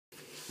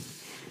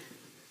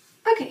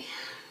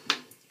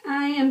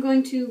am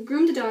going to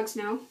groom the dogs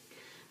now.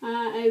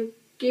 I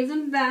gave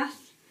them a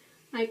bath,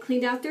 I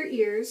cleaned out their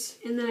ears,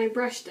 and then I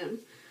brushed them.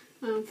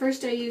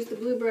 First I used the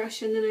blue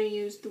brush and then I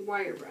used the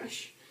wire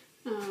brush.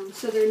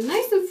 So they're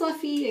nice and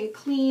fluffy and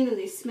clean and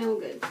they smell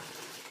good.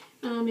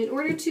 In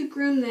order to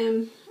groom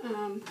them,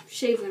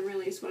 shave them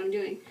really is what I'm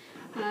doing.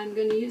 I'm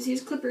going to use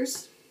these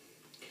clippers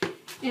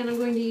and I'm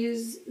going to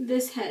use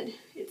this head.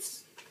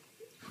 It's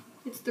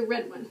the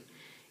red one.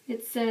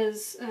 It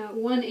says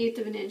 1/8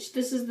 of an inch.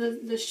 This is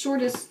the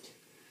shortest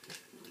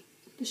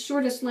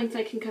length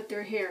I can cut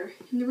their hair.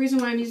 And the reason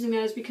why I'm using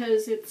that is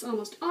because it's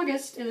almost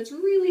August and it's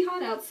really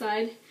hot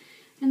outside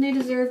and they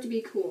deserve to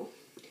be cool.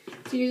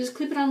 So you just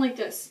clip it on like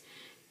this.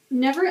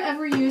 Never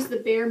ever use the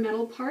bare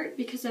metal part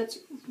because that's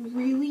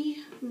really,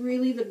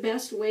 really the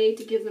best way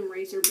to give them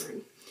razor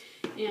burn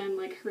and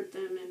like hurt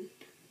them, and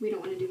we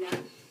don't want to do that.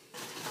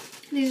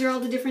 These are all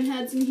the different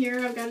heads in here.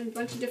 I've got a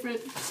bunch of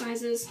different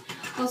sizes.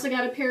 Also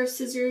got a pair of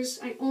scissors.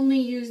 I only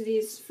use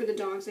these for the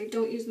dogs. I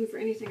don't use them for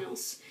anything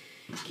else.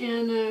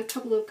 And a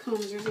couple of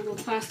combs. There's a little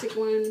plastic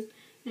one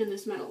and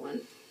this metal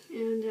one.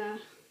 And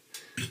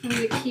I'm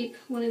going to keep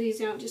one of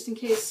these out just in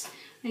case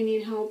I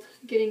need help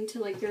getting to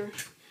like their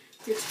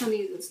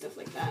tummies and stuff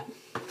like that.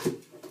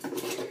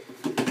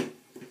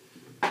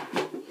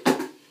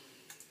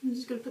 I'm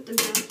just going to put them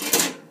down.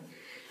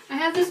 I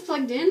have this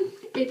plugged in.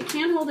 It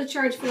can hold a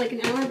charge for like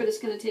an hour, but it's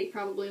going to take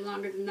probably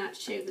longer than that to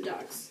shave the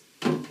dogs.